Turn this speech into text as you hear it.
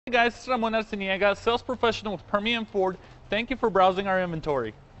Hey guys, it's Ramon, sales professional with Permian Ford. Thank you for browsing our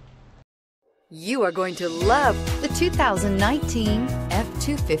inventory. You are going to love the 2019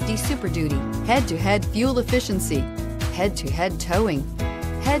 F-250 Super Duty. Head-to-head fuel efficiency, head-to-head towing,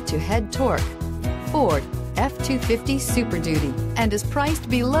 head-to-head torque. Ford F-250 Super Duty, and is priced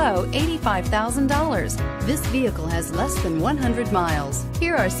below $85,000. This vehicle has less than 100 miles.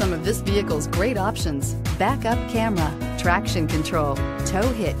 Here are some of this vehicle's great options: backup camera, traction control, tow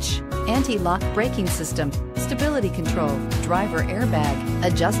hitch, anti-lock braking system, stability control, driver airbag,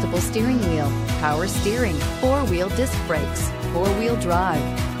 adjustable steering wheel, power steering, four-wheel disc brakes, four-wheel drive.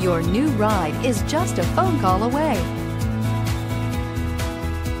 Your new ride is just a phone call away.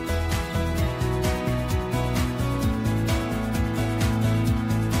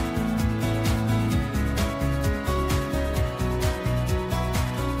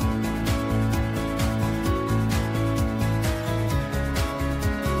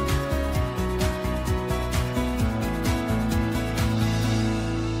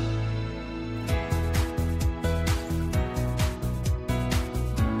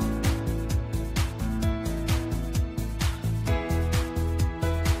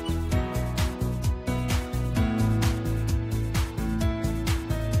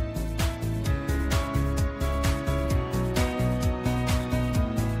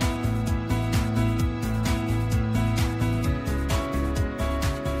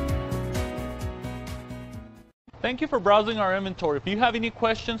 Thank you for browsing our inventory. If you have any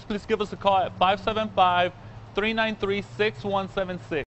questions, please give us a call at 575-393-6176.